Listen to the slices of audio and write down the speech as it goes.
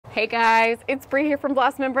Hey guys, it's Bree here from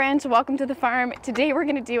Blossom and Branch. Welcome to the farm. Today we're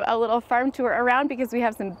going to do a little farm tour around because we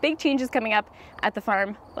have some big changes coming up at the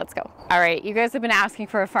farm. Let's go. All right, you guys have been asking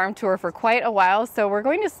for a farm tour for quite a while, so we're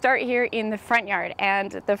going to start here in the front yard.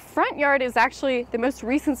 And the front yard is actually the most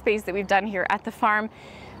recent space that we've done here at the farm.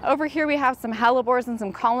 Over here we have some hellebores and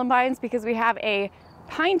some columbines because we have a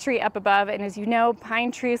pine tree up above, and as you know,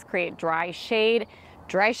 pine trees create dry shade.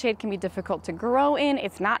 Dry shade can be difficult to grow in.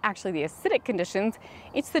 It's not actually the acidic conditions,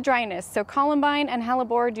 it's the dryness. So columbine and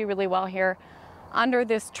hellebore do really well here under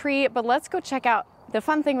this tree, but let's go check out the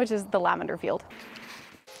fun thing, which is the lavender field.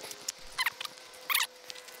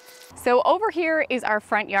 So over here is our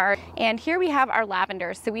front yard, and here we have our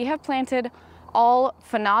lavender. So we have planted all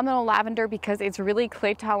phenomenal lavender because it's really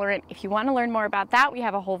clay tolerant. If you want to learn more about that, we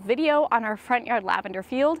have a whole video on our front yard lavender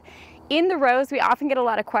field. In the rows, we often get a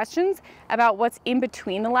lot of questions about what's in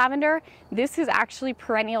between the lavender. This is actually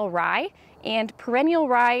perennial rye, and perennial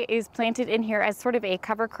rye is planted in here as sort of a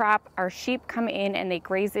cover crop. Our sheep come in and they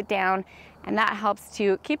graze it down, and that helps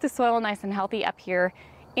to keep the soil nice and healthy up here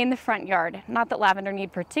in the front yard. Not that lavender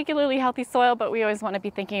need particularly healthy soil, but we always want to be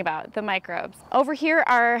thinking about the microbes. Over here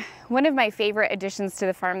are one of my favorite additions to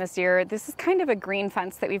the farm this year. This is kind of a green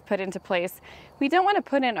fence that we've put into place. We don't want to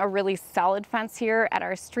put in a really solid fence here at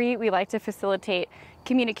our street. We like to facilitate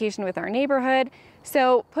communication with our neighborhood.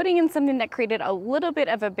 So putting in something that created a little bit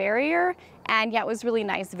of a barrier and yet was really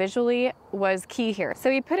nice visually was key here. So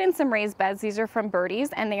we put in some raised beds. These are from Birdie's,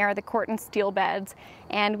 and they are the Corton steel beds,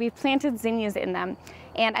 and we've planted zinnias in them.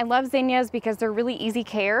 And I love zinnias because they're really easy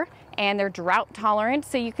care and they're drought tolerant.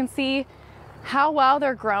 So you can see how well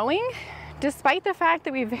they're growing despite the fact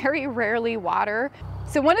that we very rarely water.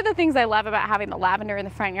 So one of the things I love about having the lavender in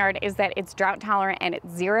the front yard is that it's drought tolerant and it's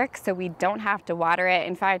xeric, so we don't have to water it.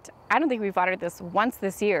 In fact, I don't think we've watered this once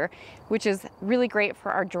this year, which is really great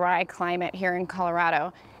for our dry climate here in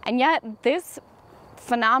Colorado. And yet this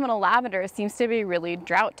phenomenal lavender seems to be really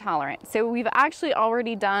drought tolerant. So we've actually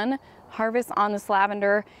already done harvest on this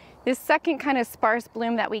lavender. This second kind of sparse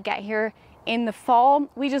bloom that we get here in the fall,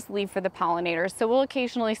 we just leave for the pollinators. So we'll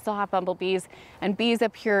occasionally still have bumblebees and bees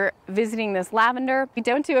up here visiting this lavender. We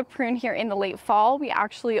don't do a prune here in the late fall. We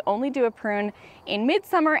actually only do a prune in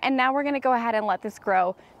midsummer, and now we're gonna go ahead and let this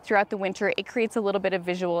grow throughout the winter. It creates a little bit of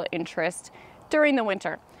visual interest during the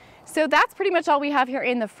winter. So that's pretty much all we have here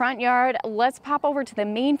in the front yard. Let's pop over to the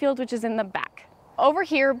main field, which is in the back. Over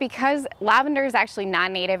here, because lavender is actually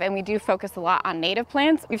non-native and we do focus a lot on native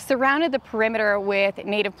plants, we've surrounded the perimeter with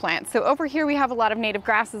native plants. So over here we have a lot of native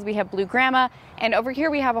grasses. We have blue grama, and over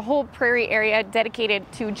here we have a whole prairie area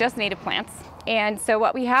dedicated to just native plants. And so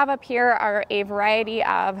what we have up here are a variety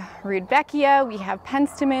of rudbeckia, we have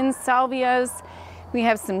penstemons, salvias, we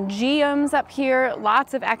have some geums up here,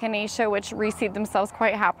 lots of echinacea, which reseed themselves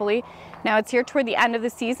quite happily. Now it's here toward the end of the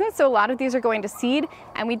season, so a lot of these are going to seed,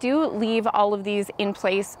 and we do leave all of these in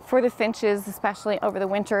place for the finches, especially over the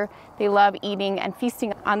winter. They love eating and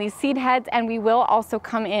feasting on these seed heads, and we will also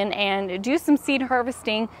come in and do some seed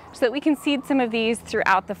harvesting so that we can seed some of these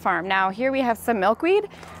throughout the farm. Now here we have some milkweed,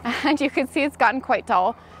 and you can see it's gotten quite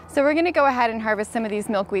tall. So we're gonna go ahead and harvest some of these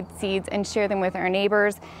milkweed seeds and share them with our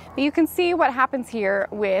neighbors. But you can see what happens here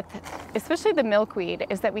with, especially the milkweed,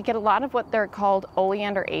 is that we get a lot of what they're called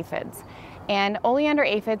oleander aphids. And oleander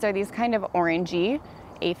aphids are these kind of orangey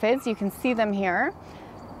aphids. You can see them here.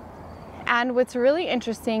 And what's really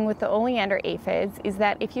interesting with the oleander aphids is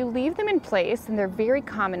that if you leave them in place, and they're very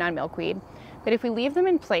common on milkweed, but if we leave them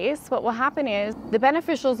in place, what will happen is the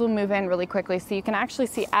beneficials will move in really quickly. So you can actually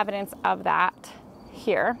see evidence of that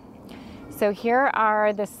here. So here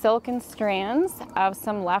are the silken strands of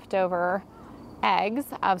some leftover eggs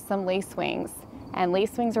of some lacewings. And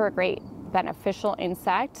lacewings are a great beneficial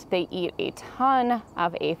insect. They eat a ton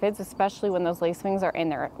of aphids, especially when those lacewings are in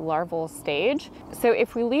their larval stage. So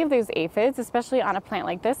if we leave those aphids, especially on a plant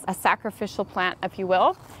like this, a sacrificial plant, if you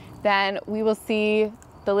will, then we will see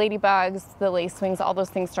the ladybugs, the lacewings, all those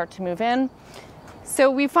things start to move in. So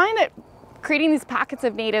we find that creating these pockets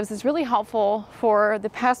of natives is really helpful for the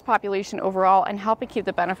pest population overall and helping keep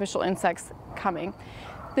the beneficial insects coming.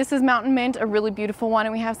 This is mountain mint, a really beautiful one,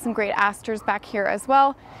 and we have some great asters back here as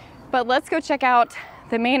well. But let's go check out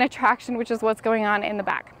the main attraction, which is what's going on in the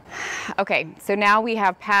back. Okay, so now we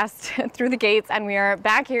have passed through the gates and we are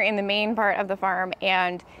back here in the main part of the farm,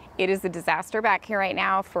 and it is a disaster back here right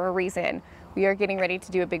now for a reason. We are getting ready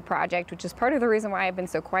to do a big project, which is part of the reason why I've been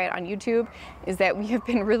so quiet on YouTube, is that we have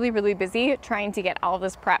been really, really busy trying to get all of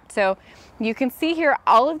this prepped. So you can see here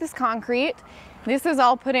all of this concrete. This was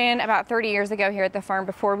all put in about 30 years ago here at the farm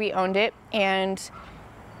before we owned it. And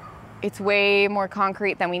it's way more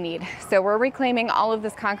concrete than we need. So we're reclaiming all of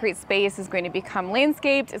this concrete space is going to become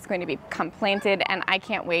landscaped, it's going to become planted, and I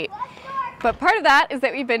can't wait. But part of that is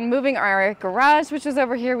that we've been moving our garage, which is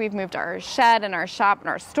over here. We've moved our shed and our shop and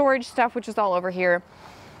our storage stuff, which is all over here.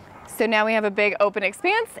 So now we have a big open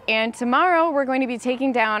expanse, and tomorrow we're going to be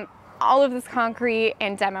taking down all of this concrete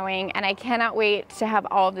and demoing, and I cannot wait to have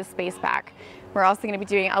all of this space back. We're also going to be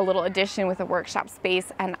doing a little addition with a workshop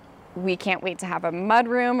space, and we can't wait to have a mud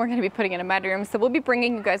room. We're going to be putting in a mud room. So we'll be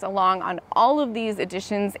bringing you guys along on all of these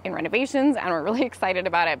additions and renovations, and we're really excited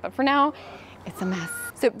about it. But for now, it's a mess.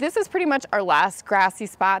 So this is pretty much our last grassy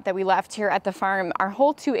spot that we left here at the farm. Our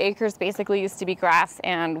whole 2 acres basically used to be grass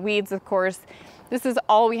and weeds, of course. This is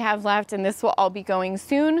all we have left, and this will all be going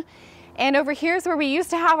soon. And over here is where we used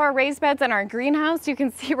to have our raised beds and our greenhouse. You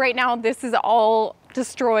can see right now, this is all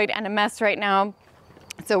destroyed and a mess right now.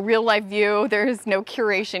 So real life view, there's no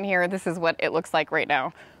curation here. This is what it looks like right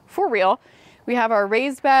now, for real. We have our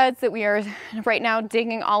raised beds that we are right now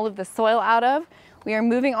digging all of the soil out of. We are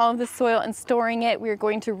moving all of the soil and storing it. We are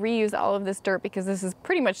going to reuse all of this dirt because this is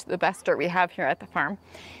pretty much the best dirt we have here at the farm.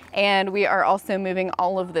 And we are also moving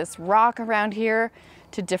all of this rock around here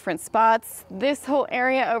to different spots. This whole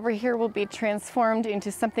area over here will be transformed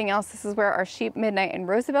into something else. This is where our sheep, Midnight and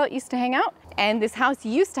Roosevelt, used to hang out. And this house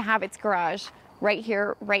used to have its garage right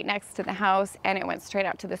here, right next to the house, and it went straight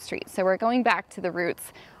out to the street. So we're going back to the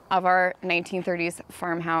roots of our 1930s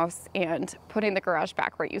farmhouse and putting the garage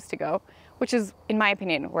back where it used to go, which is, in my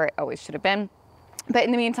opinion, where it always should have been. But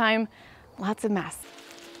in the meantime, lots of mess.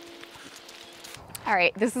 All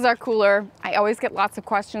right, this is our cooler. I always get lots of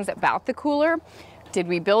questions about the cooler. Did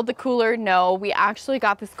we build the cooler? No, we actually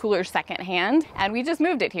got this cooler secondhand, and we just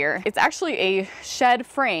moved it here. It's actually a shed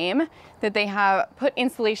frame that they have put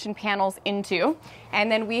insulation panels into, and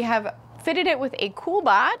then we have fitted it with a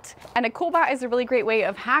CoolBot, and a CoolBot is a really great way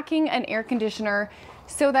of hacking an air conditioner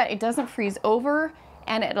so that it doesn't freeze over,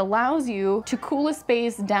 and it allows you to cool a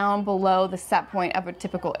space down below the set point of a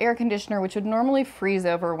typical air conditioner, which would normally freeze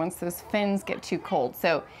over once those fins get too cold.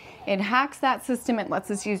 So it hacks that system. It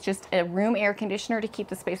lets us use just a room air conditioner to keep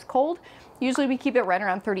the space cold. Usually we keep it right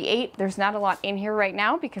around 38. There's not a lot in here right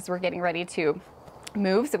now because we're getting ready to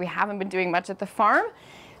move, so we haven't been doing much at the farm.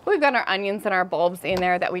 We've got our onions and our bulbs in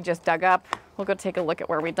there that we just dug up. We'll go take a look at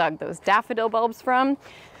where we dug those daffodil bulbs from.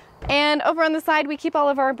 And over on the side, we keep all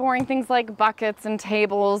of our boring things like buckets and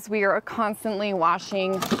tables. We are constantly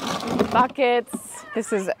washing buckets.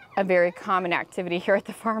 This is a very common activity here at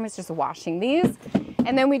the farm, is just washing these.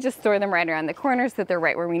 And then we just store them right around the corners so that they're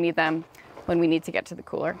right where we need them when we need to get to the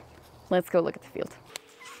cooler. Let's go look at the field.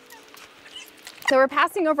 So we're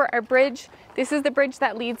passing over our bridge. This is the bridge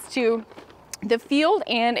that leads to the field,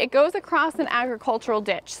 and it goes across an agricultural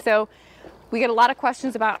ditch. So we get a lot of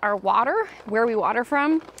questions about our water, where we water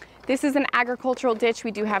from. This is an agricultural ditch.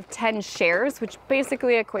 We do have 10 shares, which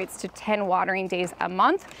basically equates to 10 watering days a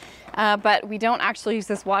month. But we don't actually use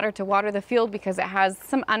this water to water the field because it has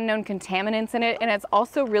some unknown contaminants in it, and it's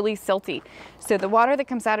also really silty. So the water that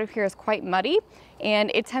comes out of here is quite muddy,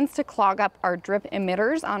 and it tends to clog up our drip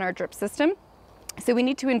emitters on our drip system. So we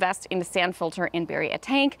need to invest in a sand filter and bury a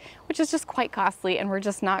tank, which is just quite costly, and we're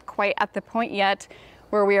just not quite at the point yet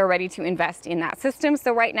where we are ready to invest in that system.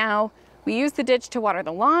 So right now, we use the ditch to water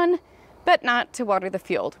the lawn, but not to water the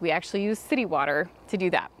field. We actually use city water to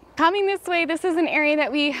do that. Coming this way, this is an area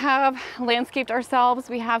that we have landscaped ourselves.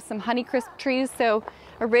 We have some Honeycrisp trees. So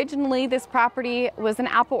originally this property was an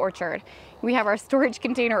apple orchard. We have our storage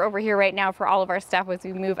container over here right now for all of our stuff as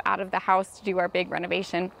we move out of the house to do our big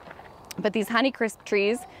renovation. But these Honeycrisp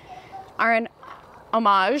trees are an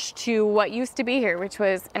homage to what used to be here, which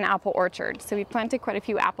was an apple orchard. So we planted quite a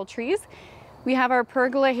few apple trees. We have our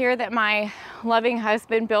pergola here that my loving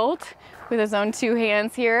husband built with his own 2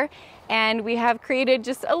 hands here. And we have created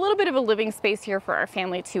just a little bit of a living space here for our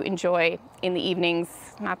family to enjoy in the evenings.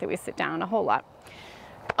 Not that we sit down a whole lot.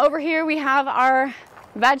 Over here we have our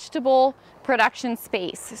vegetable production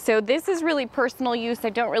space. So this is really personal use. I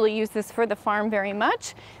don't really use this for the farm very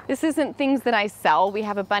much. This isn't things that I sell. We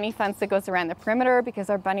have a bunny fence that goes around the perimeter because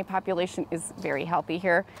our bunny population is very healthy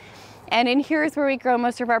here. And in here is where we grow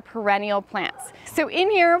most of our perennial plants. So in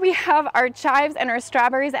here we have our chives and our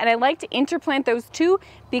strawberries, and I like to interplant those too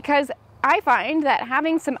because I find that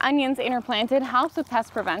having some onions interplanted helps with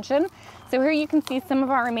pest prevention. So here you can see some of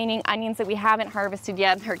our remaining onions that we haven't harvested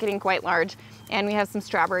yet. They're getting quite large, and we have some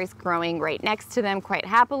strawberries growing right next to them quite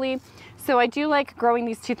happily. So I do like growing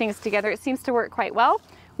these 2 things together. It seems to work quite well.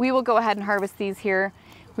 We will go ahead and harvest these here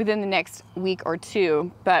within the next week or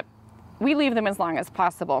 2, but we leave them as long as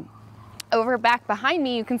possible. Over back behind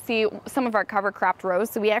me, you can see some of our cover cropped rows.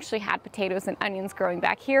 So we actually had potatoes and onions growing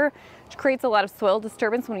back here, which creates a lot of soil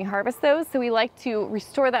disturbance when we harvest those. So we like to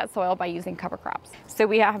restore that soil by using cover crops. So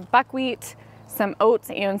we have buckwheat, some oats,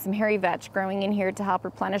 and some hairy vetch growing in here to help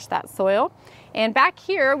replenish that soil. And back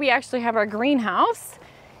here, we actually have our greenhouse.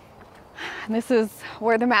 And this is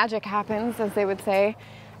where the magic happens, as they would say.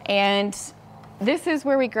 And this is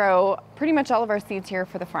where we grow pretty much all of our seeds here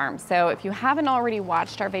for the farm. So if you haven't already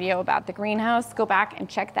watched our video about the greenhouse, go back and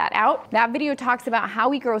check that out. That video talks about how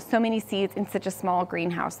we grow so many seeds in such a small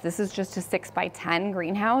greenhouse. This is just a 6x10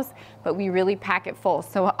 greenhouse, but we really pack it full.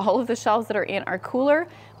 So all of the shelves that are in our cooler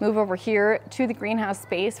move over here to the greenhouse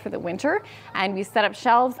space for the winter, and we set up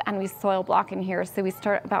shelves and we soil block in here. So we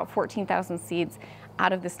start about 14,000 seeds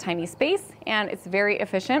out of this tiny space, and it's very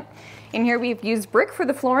efficient. In here we've used brick for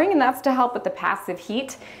the flooring, and that's to help with the passive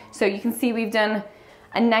heat. So you can see we've done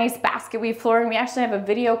a nice basket weave flooring. We actually have a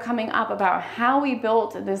video coming up about how we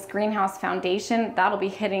built this greenhouse foundation. That'll be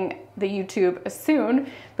hitting the YouTube soon,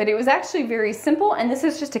 but it was actually very simple, and this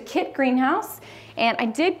is just a kit greenhouse. And I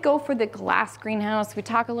did go for the glass greenhouse. We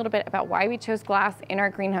talk a little bit about why we chose glass in our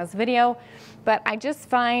greenhouse video, but I just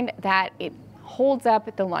find that it holds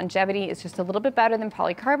up. The longevity is just a little bit better than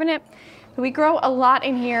polycarbonate. But we grow a lot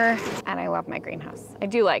in here, and I love my greenhouse. I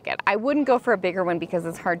do like it. I wouldn't go for a bigger one because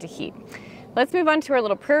it's hard to heat. Let's move on to our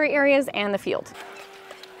little prairie areas and the field.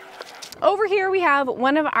 Over here we have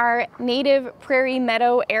one of our native prairie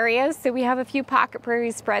meadow areas. So we have a few pocket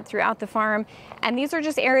prairies spread throughout the farm, and these are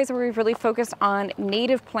just areas where we've really focused on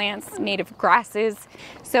native plants, native grasses.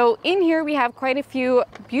 So in here we have quite a few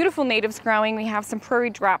beautiful natives growing. We have some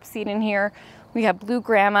prairie drop seed in here. We have blue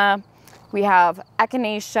grama, we have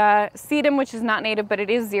echinacea, sedum, which is not native, but it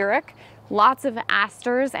is xeric. Lots of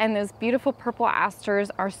asters, and those beautiful purple asters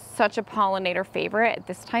are such a pollinator favorite at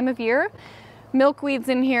this time of year. Milkweeds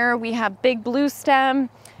in here, we have big blue stem,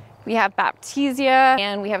 we have baptisia,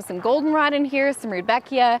 and we have some goldenrod in here, some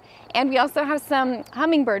rudbeckia, and we also have some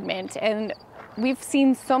hummingbird mint. And we've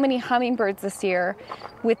seen so many hummingbirds this year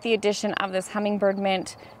with the addition of this hummingbird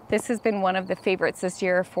mint. This has been one of the favorites this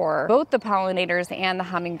year for both the pollinators and the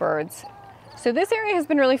hummingbirds. So this area has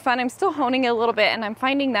been really fun. I'm still honing it a little bit, and I'm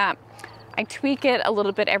finding that I tweak it a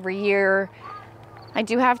little bit every year. I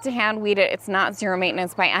do have to hand weed it. It's not zero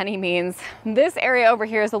maintenance by any means. This area over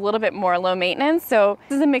here is a little bit more low maintenance. So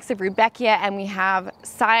this is a mix of rudbeckia, and we have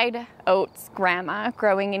side oats grama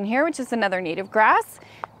growing in here, which is another native grass.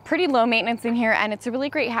 Pretty low maintenance in here, and it's a really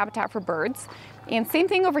great habitat for birds. And same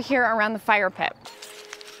thing over here around the fire pit.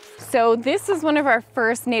 So this is one of our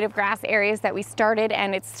first native grass areas that we started,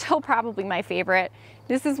 and it's still probably my favorite.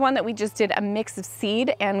 This is one that we just did a mix of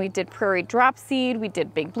seed, and we did prairie drop seed, we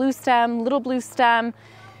did big blue stem, little blue stem.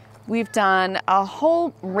 We've done a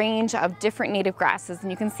whole range of different native grasses,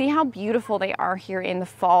 and you can see how beautiful they are here in the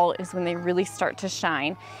fall is when they really start to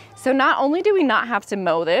shine. So not only do we not have to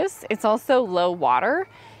mow this, it's also low water,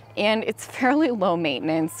 and it's fairly low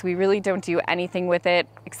maintenance. We really don't do anything with it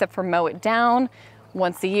except for mow it down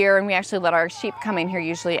once a year, and we actually let our sheep come in here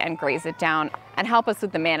usually and graze it down and help us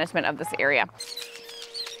with the management of this area.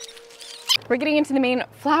 We're getting into the main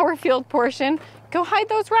flower field portion. Go hide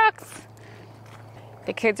those rocks.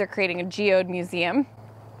 The kids are creating a geode museum.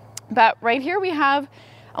 But right here we have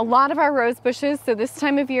a lot of our rose bushes. So this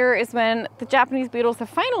time of year is when the Japanese beetles have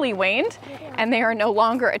finally waned and they are no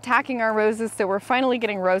longer attacking our roses. So we're finally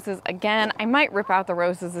getting roses again. I might rip out the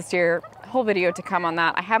roses this year. Whole video to come on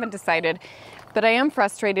that. I haven't decided. But I am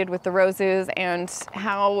frustrated with the roses and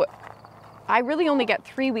how I really only get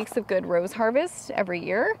 3 weeks of good rose harvest every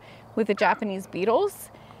year with the Japanese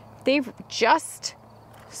beetles. They've just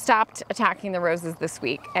stopped attacking the roses this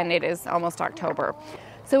week, and it is almost October.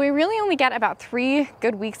 So we really only get about 3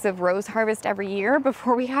 good weeks of rose harvest every year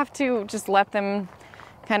before we have to just let them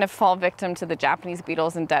kind of fall victim to the Japanese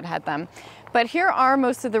beetles and deadhead them. But here are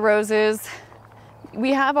most of the roses.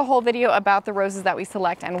 We have a whole video about the roses that we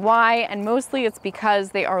select and why, and mostly it's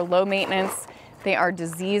because they are low maintenance, they are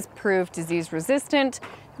disease-proof, disease-resistant.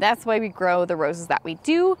 That's why we grow the roses that we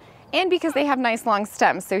do, and because they have nice long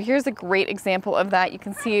stems. So here's a great example of that. You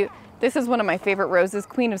can see this is one of my favorite roses,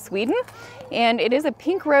 Queen of Sweden, and it is a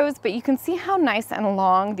pink rose, but you can see how nice and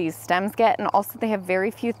long these stems get, and also they have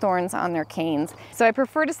very few thorns on their canes. So I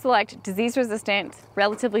prefer to select disease-resistant,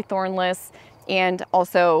 relatively thornless, and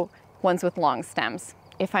also ones with long stems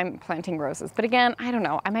if I'm planting roses. But again, I don't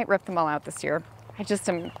know, I might rip them all out this year.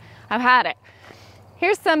 I've had it.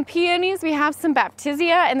 Here's some peonies. We have some baptisia,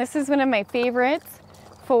 and this is one of my favorites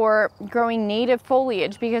for growing native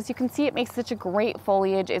foliage because you can see it makes such a great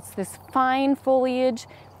foliage. It's this fine foliage,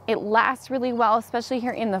 It lasts really well, especially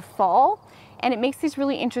here in the fall. And it makes these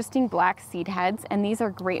really interesting black seed heads, and these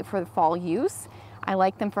are great for the fall use. I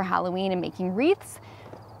like them for Halloween and making wreaths.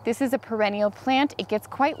 This is a perennial plant. It gets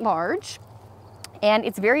quite large, and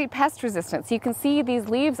it's very pest resistant. So you can see these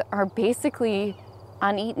leaves are basically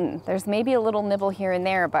uneaten. There's maybe a little nibble here and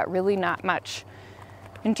there, but really not much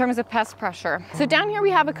in terms of pest pressure. So down here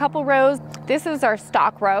we have a couple rows. This is our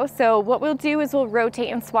stock row. So what we'll do is we'll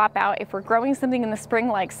rotate and swap out. If we're growing something in the spring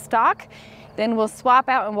like stock, then we'll swap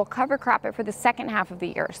out and we'll cover crop it for the second half of the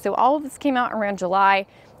year. So all of this came out around July,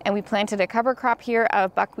 and we planted a cover crop here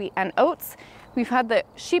of buckwheat and oats. We've had the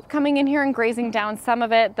sheep coming in here and grazing down some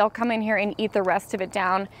of it. They'll come in here and eat the rest of it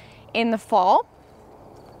down in the fall.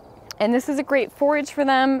 And this is a great forage for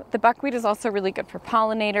them. The buckwheat is also really good for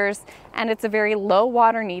pollinators, and it's a very low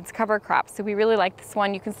water needs cover crop. So we really like this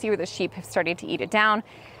one. You can see where the sheep have started to eat it down.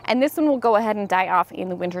 And this one will go ahead and die off in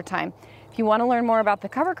the wintertime. If you want to learn more about the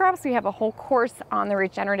cover crops, we have a whole course on the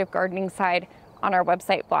regenerative gardening side on our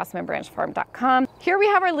website, blossomandbranchfarm.com. Here we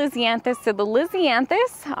have our Lisianthus. So the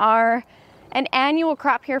Lisianthus are an annual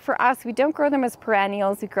crop here for us. We don't grow them as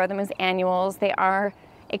perennials, we grow them as annuals. They are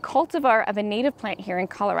a cultivar of a native plant here in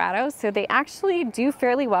Colorado, so they actually do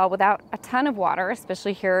fairly well without a ton of water,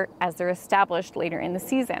 especially here as they're established later in the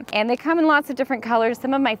season. And they come in lots of different colors.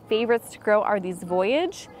 Some of my favorites to grow are these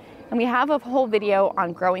Voyage, and we have a whole video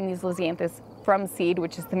on growing these Lisianthus from seed,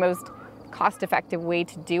 which is the most cost-effective way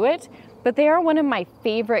to do it. But they are one of my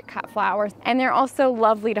favorite cut flowers, and they're also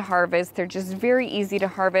lovely to harvest. They're just very easy to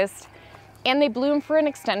harvest, and they bloom for an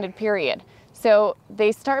extended period. So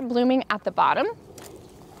they start blooming at the bottom.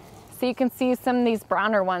 So you can see some of these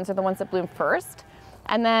browner ones are the ones that bloom first.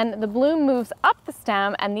 And then the bloom moves up the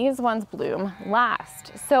stem, and these ones bloom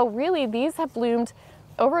last. So really these have bloomed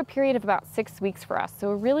over a period of about 6 weeks for us. So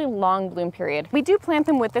a really long bloom period. We do plant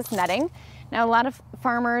them with this netting. Now a lot of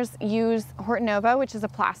farmers use Hortonova, which is a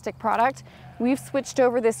plastic product. We've switched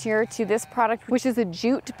over this year to this product, which is a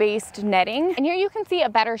jute-based netting. And here you can see a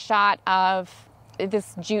better shot of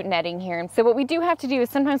this jute netting here. And so what we do have to do is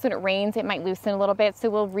sometimes when it rains, it might loosen a little bit.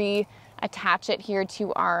 So we'll reattach it here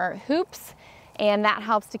to our hoops, and that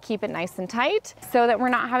helps to keep it nice and tight so that we're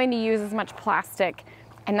not having to use as much plastic.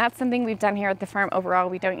 And that's something we've done here at the farm overall.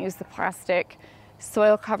 We don't use the plastic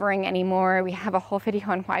soil covering anymore. We have a whole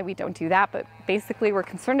video on why we don't do that, but basically we're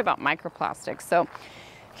concerned about microplastics. So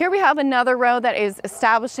here we have another row that is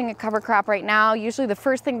establishing a cover crop right now. Usually the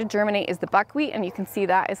first thing to germinate is the buckwheat, and you can see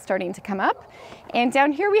that is starting to come up. And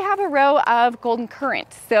down here we have a row of golden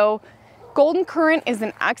currant. So golden currant is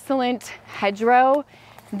an excellent hedgerow.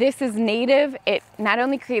 This is native. It not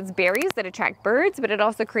only creates berries that attract birds, but it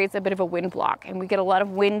also creates a bit of a wind block. And we get a lot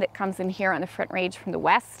of wind that comes in here on the front range from the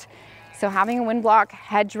west. So having a wind block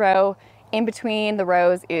hedgerow in between the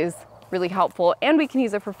rows is really helpful, and we can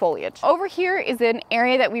use it for foliage. Over here is an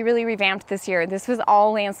area that we really revamped this year. This was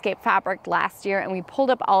all landscape fabric last year, and we pulled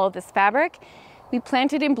up all of this fabric. We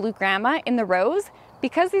planted in blue grama in the rows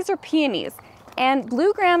because these are peonies. And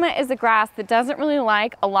blue grama is a grass that doesn't really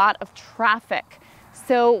like a lot of traffic.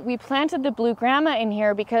 So we planted the blue grama in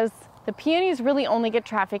here because the peonies really only get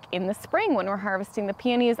traffic in the spring when we're harvesting the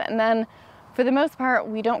peonies, and then for the most part,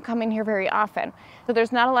 we don't come in here very often. So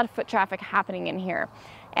there's not a lot of foot traffic happening in here.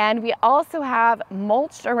 And we also have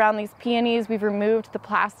mulched around these peonies. We've removed the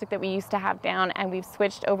plastic that we used to have down, and we've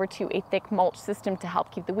switched over to a thick mulch system to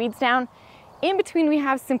help keep the weeds down. In between, we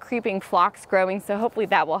have some creeping phlox growing, so hopefully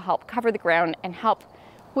that will help cover the ground and help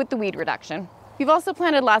with the weed reduction. We've also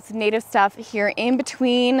planted lots of native stuff here in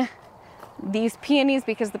between these peonies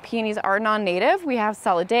because the peonies are non-native. We have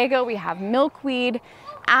solidago, we have milkweed,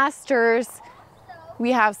 asters,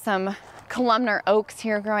 we have some columnar oaks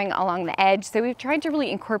here growing along the edge. So we've tried to really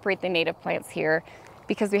incorporate the native plants here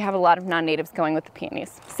because we have a lot of non-natives going with the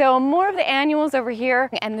peonies. So more of the annuals over here,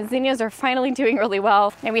 and the zinnias are finally doing really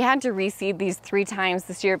well. And we had to reseed these 3 times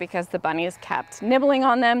this year because the bunnies kept nibbling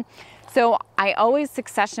on them. So I always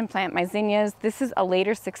succession plant my zinnias. This is a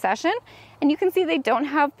later succession, and you can see they don't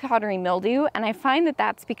have powdery mildew, and I find that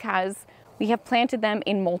that's because we have planted them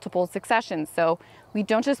in multiple successions. So we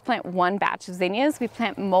don't just plant one batch of zinnias, we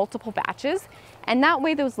plant multiple batches. And that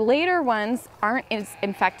way those later ones aren't as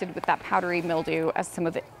infected with that powdery mildew as some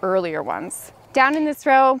of the earlier ones. Down in this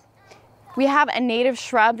row, we have a native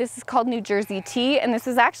shrub. This is called New Jersey tea, and this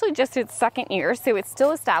is actually just its 2nd year, so it's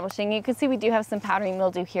still establishing. You can see we do have some powdery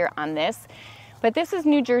mildew here on this, but this is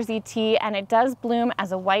New Jersey tea, and it does bloom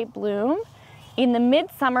as a white bloom in the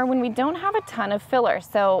midsummer when we don't have a ton of filler.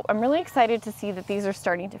 So I'm really excited to see that these are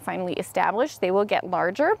starting to finally establish. They will get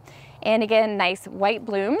larger, and again, nice white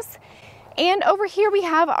blooms. And over here we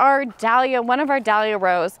have our dahlia, one of our dahlia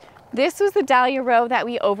rows. This was the dahlia row that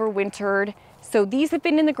we overwintered. So these have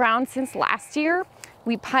been in the ground since last year.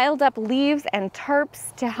 We piled up leaves and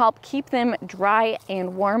tarps to help keep them dry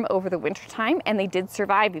and warm over the winter time, and they did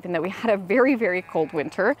survive even though we had a very, very cold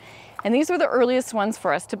winter. And these were the earliest ones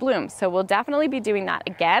for us to bloom. So we'll definitely be doing that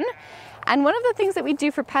again. And one of the things that we do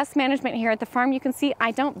for pest management here at the farm, you can see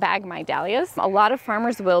I don't bag my dahlias. A lot of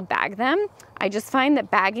farmers will bag them. I just find that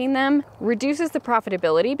bagging them reduces the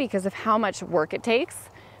profitability because of how much work it takes.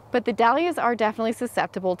 But the dahlias are definitely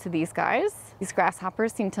susceptible to these guys. These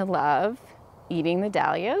grasshoppers seem to love eating the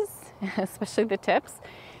dahlias, especially the tips.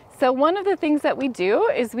 So one of the things that we do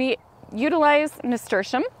is we utilize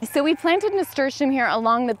nasturtium. So we planted nasturtium here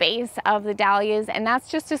along the base of the dahlias, and that's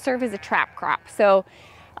just to serve as a trap crop. So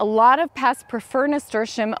a lot of pests prefer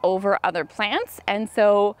nasturtium over other plants, and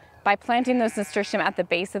so by planting those nasturtium at the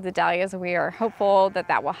base of the dahlias, we are hopeful that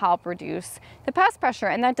that will help reduce the pest pressure,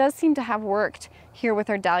 and that does seem to have worked here with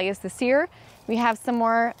our dahlias this year. We have some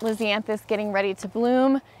more lisianthus getting ready to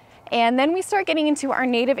bloom, and then we start getting into our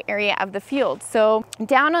native area of the field. So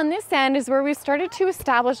down on this end is where we've started to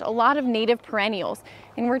establish a lot of native perennials,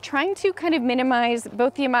 and we're trying to kind of minimize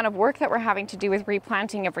both the amount of work that we're having to do with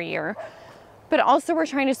replanting every year, but also we're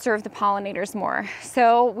trying to serve the pollinators more.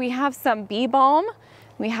 So we have some bee balm.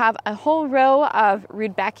 We have a whole row of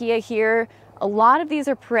rudbeckia here. A lot of these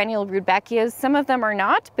are perennial rudbeckias. Some of them are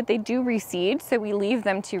not, but they do reseed, so we leave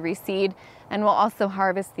them to reseed, and we'll also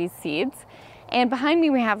harvest these seeds. And behind me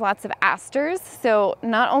we have lots of asters. So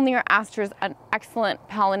not only are asters an excellent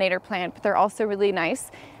pollinator plant, but they're also really nice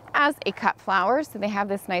as a cut flower. So they have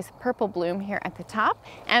this nice purple bloom here at the top.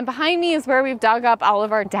 And behind me is where we've dug up all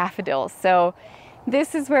of our daffodils. So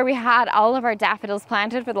this is where we had all of our daffodils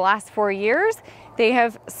planted for the last 4 years. They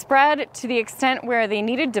have spread to the extent where they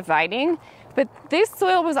needed dividing, but this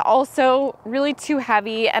soil was also really too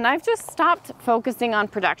heavy, and I've just stopped focusing on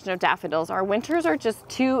production of daffodils. Our winters are just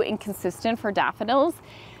too inconsistent for daffodils.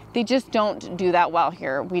 They just don't do that well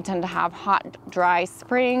here. We tend to have hot, dry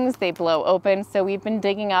springs. They blow open, so we've been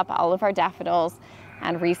digging up all of our daffodils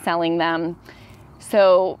and reselling them.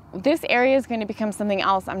 So this area is going to become something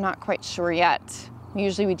else. I'm not quite sure yet.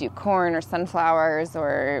 Usually we do corn or sunflowers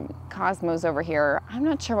or cosmos over here. I'm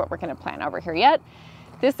not sure what we're going to plant over here yet.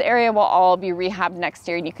 This area will all be rehabbed next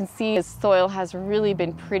year, and you can see the soil has really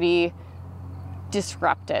been pretty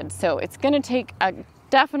disrupted. So it's going to take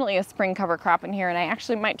definitely a spring cover crop in here, and I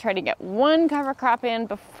actually might try to get one cover crop in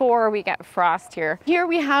before we get frost here. Here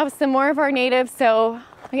we have some more of our natives. So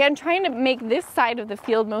again, trying to make this side of the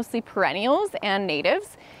field mostly perennials and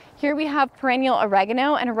natives. Here we have perennial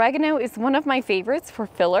oregano, and oregano is one of my favorites for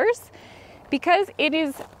fillers because it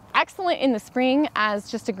is excellent in the spring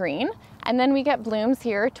as just a green, and then we get blooms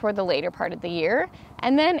here toward the later part of the year,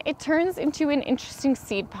 and then it turns into an interesting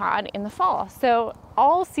seed pod in the fall. So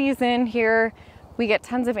all season here we get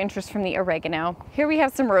tons of interest from the oregano. Here we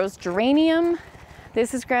have some rose geranium.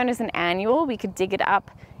 This is grown as an annual. We could dig it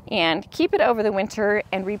up and keep it over the winter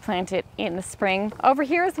and replant it in the spring. Over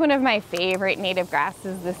here is one of my favorite native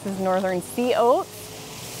grasses. This is northern sea oat,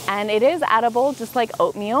 and it is edible just like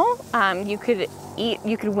oatmeal. You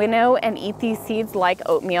could winnow and eat these seeds like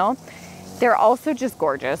oatmeal. They're also just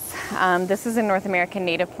gorgeous. This is a North American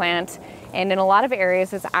native plant, and in a lot of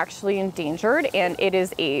areas it's actually endangered, and it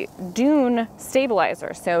is a dune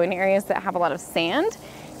stabilizer. So in areas that have a lot of sand,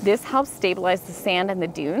 this helps stabilize the sand and the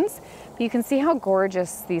dunes. You can see how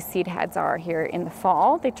gorgeous these seed heads are here in the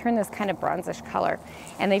fall. They turn this kind of bronzish color,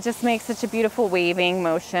 and they just make such a beautiful waving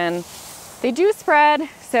motion. They do spread,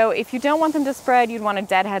 so if you don't want them to spread, you'd want to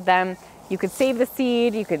deadhead them. You could save the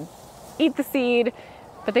seed, you could eat the seed,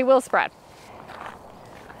 but they will spread.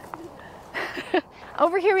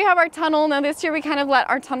 Over here we have our tunnel. Now this year we kind of let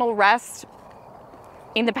our tunnel rest.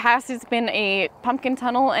 In the past it's been a pumpkin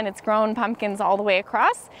tunnel, and it's grown pumpkins all the way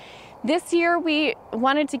across. This year we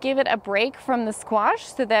wanted to give it a break from the squash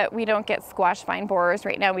so that we don't get squash vine borers.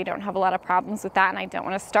 Right now we don't have a lot of problems with that, and I don't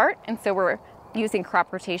want to start, and so we're using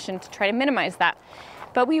crop rotation to try to minimize that.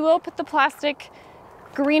 But we will put the plastic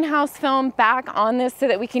greenhouse film back on this so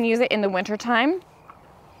that we can use it in the winter time.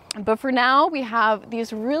 But for now we have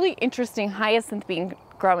these really interesting hyacinth beans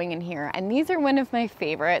growing in here, and these are one of my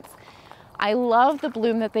favorites. I love the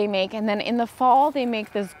bloom that they make, and then in the fall they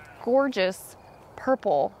make this gorgeous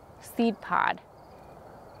purple seed pod.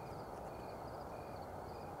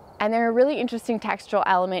 And they're a really interesting textural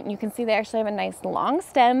element. You can see they actually have a nice long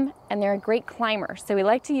stem, and they're a great climber. So we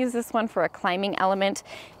like to use this one for a climbing element.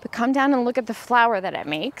 But come down and look at the flower that it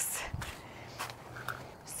makes.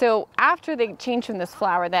 So after they change from this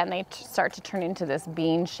flower, then they start to turn into this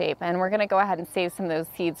bean shape. And we're gonna go ahead and save some of those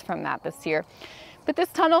seeds from that this year. But this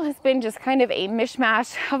tunnel has been just kind of a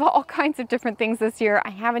mishmash of all kinds of different things this year.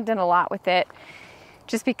 I haven't done a lot with it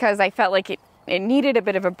just because I felt like it needed a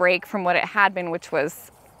bit of a break from what it had been, which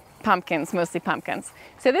was pumpkins, mostly pumpkins.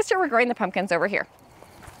 So this year we're growing the pumpkins over here.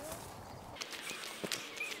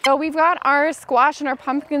 So we've got our squash and our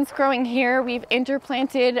pumpkins growing here. We've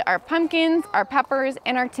interplanted our pumpkins, our peppers,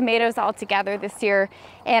 and our tomatoes all together this year.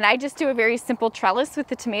 And I just do a very simple trellis with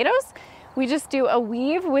the tomatoes. We just do a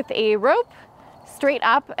weave with a rope straight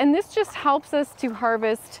up, and this just helps us to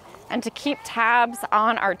harvest and to keep tabs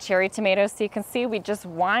on our cherry tomatoes. So you can see we just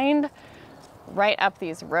wind right up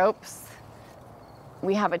these ropes.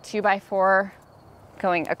 We have a 2x4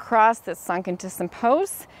 going across that's sunk into some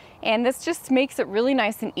posts. And this just makes it really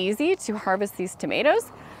nice and easy to harvest these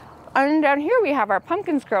tomatoes. And down here we have our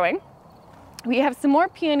pumpkins growing. We have some more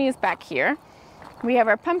peonies back here. We have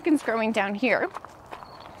our pumpkins growing down here.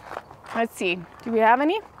 Let's see, do we have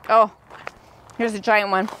any? Oh, here's a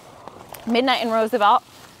giant one. Midnight and Roosevelt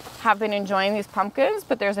have been enjoying these pumpkins,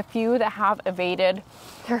 but there's a few that have evaded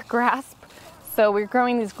their grasp. So we're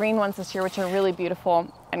growing these green ones this year, which are really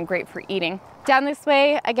beautiful and great for eating. Down this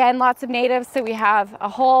way, again, lots of natives. So we have a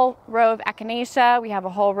whole row of echinacea. We have a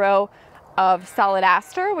whole row of solid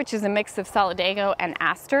aster, which is a mix of solidago and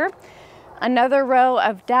aster. Another row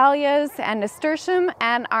of dahlias and nasturtium,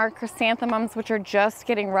 and our chrysanthemums, which are just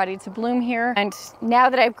getting ready to bloom here. And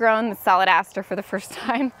now that I've grown the solid aster for the first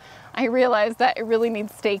time, I realized that it really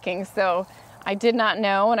needs staking. So I did not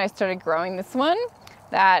know when I started growing this one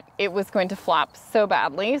that it was going to flop so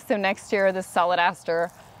badly. So next year, this solid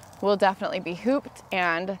aster will definitely be hooped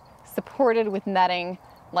and supported with netting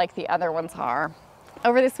like the other ones are.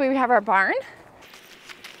 Over this way we have our barn.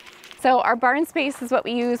 So our barn space is what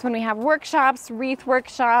we use when we have workshops, wreath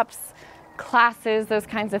workshops, classes, those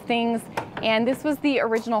kinds of things. And this was the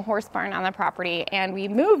original horse barn on the property, and we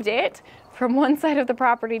moved it from one side of the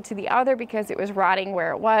property to the other because it was rotting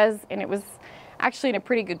where it was, and it was actually in a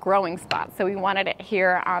pretty good growing spot. So we wanted it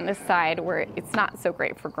here on this side where it's not so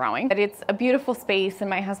great for growing. But it's a beautiful space, and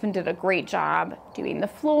my husband did a great job doing the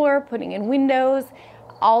floor, putting in windows.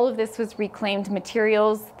 All of this was reclaimed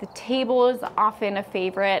materials. The table is often a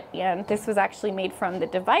favorite, and this was actually made from the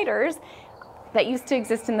dividers that used to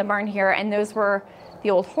exist in the barn here, and those were the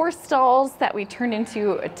old horse stalls that we turned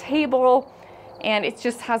into a table, and it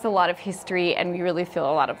just has a lot of history, and we really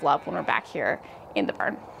feel a lot of love when we're back here in the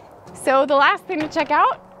barn. So the last thing to check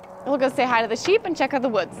out, we'll go say hi to the sheep and check out the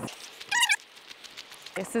woods.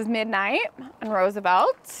 This is Midnight and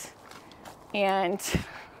Roosevelt, and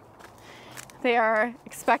they are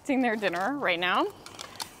expecting their dinner right now.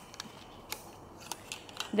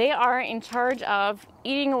 They are in charge of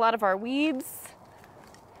eating a lot of our weeds,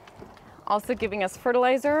 also giving us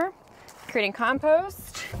fertilizer, creating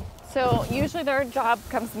compost. So usually their job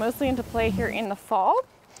comes mostly into play here in the fall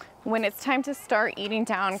when it's time to start eating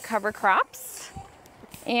down cover crops.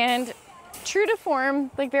 And true to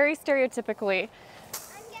form, like very stereotypically,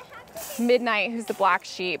 Midnight, who's the black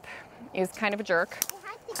sheep, is kind of a jerk,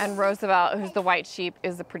 and Roosevelt, who's the white sheep,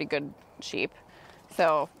 is a pretty good sheep.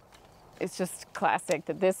 So it's just classic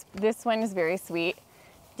that this one is very sweet.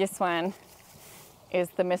 This one is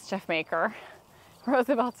the mischief maker.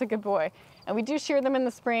 Roosevelt's a good boy. And we do shear them in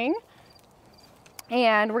the spring.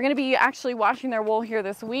 And we're going to be actually washing their wool here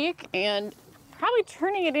this week and probably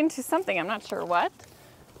turning it into something. I'm not sure what.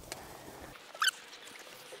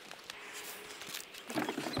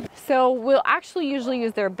 So we'll actually usually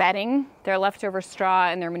use their bedding, their leftover straw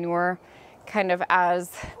and their manure kind of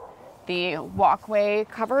as the walkway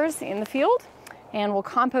covers in the field. And we'll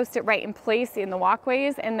compost it right in place in the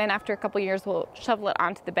walkways. And then after a couple years, we'll shovel it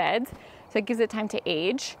onto the beds. So it gives it time to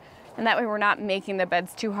age. And that way we're not making the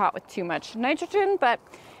beds too hot with too much nitrogen, but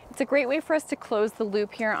it's a great way for us to close the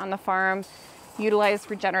loop here on the farm, utilize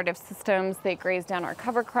regenerative systems. They graze down our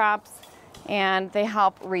cover crops, and they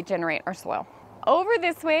help regenerate our soil. Over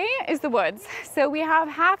this way is the woods. So we have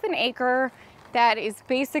half an acre that is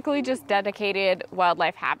basically just dedicated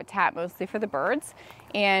wildlife habitat, mostly for the birds.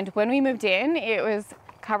 And when we moved in, it was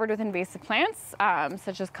covered with invasive plants,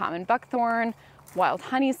 such as common buckthorn, wild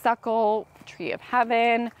honeysuckle, tree of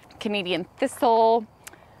heaven, Canadian thistle.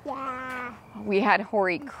 Yeah. We had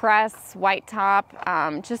hoary cress, white top,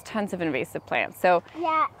 just tons of invasive plants. So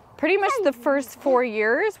Yeah. pretty much the first 4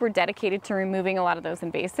 years were dedicated to removing a lot of those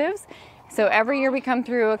invasives. So every year we come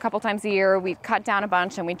through a couple times a year, we cut down a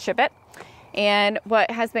bunch and we chip it. And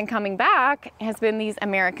what has been coming back has been these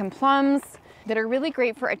American plums that are really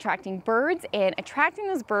great for attracting birds, and attracting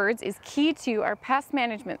those birds is key to our pest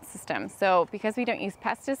management system. So because we don't use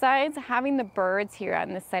pesticides, having the birds here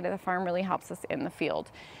on this side of the farm really helps us in the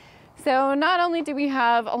field. So not only do we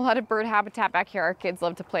have a lot of bird habitat back here, our kids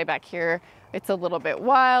love to play back here. It's a little bit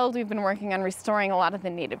wild. We've been working on restoring a lot of the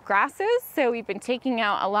native grasses. So we've been taking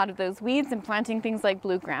out a lot of those weeds and planting things like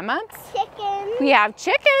blue grandmas. Chickens. We have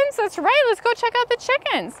chickens, that's right. Let's go check out the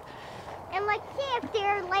chickens. And let's see if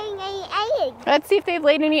they're laying any eggs. Let's see if they've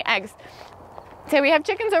laid any eggs. So we have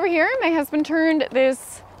chickens over here. My husband turned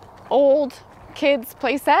this old kids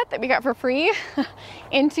play set that we got for free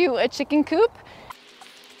into a chicken coop.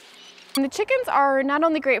 And the chickens are not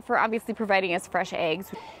only great for obviously providing us fresh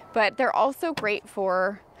eggs, but they're also great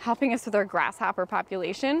for helping us with our grasshopper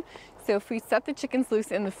population. So if we set the chickens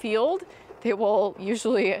loose in the field, they will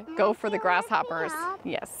usually go for the grasshoppers.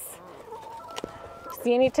 Yes.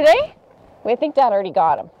 See any today? Well, I think Dad already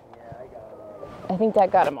got them. Yeah, I got it. I think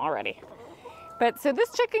Dad got them already. But so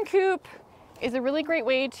this chicken coop is a really great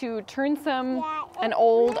way to turn an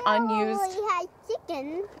old unused. Has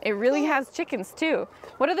chickens. It really has chickens too.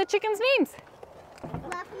 What are the chickens' names?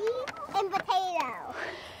 Fluffy and Potato.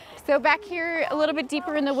 So back here a little bit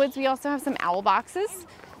deeper in the woods, we also have some owl boxes.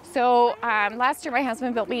 So last year my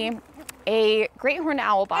husband built me a great horned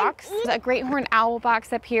owl box,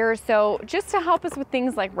 up here. So just to help us with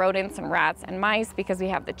things like rodents and rats and mice, because we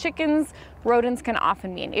have the chickens, rodents can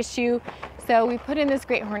often be an issue. So we put in this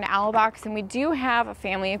great horned owl box, and we do have a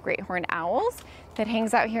family of great horned owls that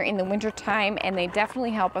hangs out here in the winter time, and they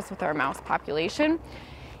definitely help us with our mouse population.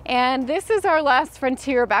 And this is our last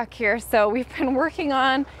frontier back here. So we've been working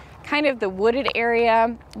on kind of the wooded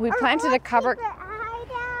area. We planted a cover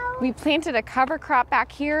crop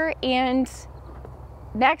back here, and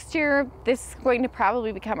next year this is going to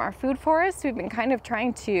probably become our food forest. We've been kind of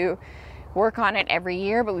trying to work on it every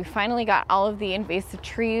year, but we finally got all of the invasive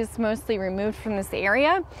trees mostly removed from this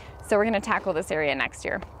area. So we're gonna tackle this area next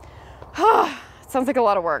year. Sounds like a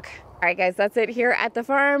lot of work. All right guys, that's it here at the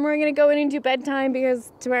farm. We're gonna go in and do bedtime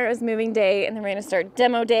because tomorrow is moving day, and then we're gonna start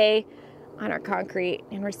demo day on our concrete,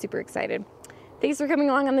 and we're super excited. Thanks for coming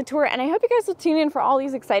along on the tour, and I hope you guys will tune in for all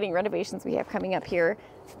these exciting renovations we have coming up here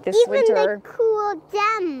this winter. Even the cool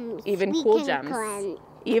gems. Even cool gems.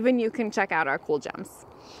 Even you can check out our cool gems.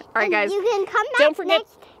 All right, guys. You can come back don't forget,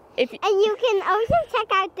 and you can also check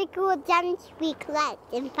out the cool gems we collect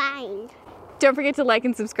and find. Don't forget to like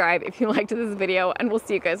and subscribe if you liked this video, and we'll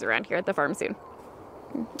see you guys around here at the farm soon.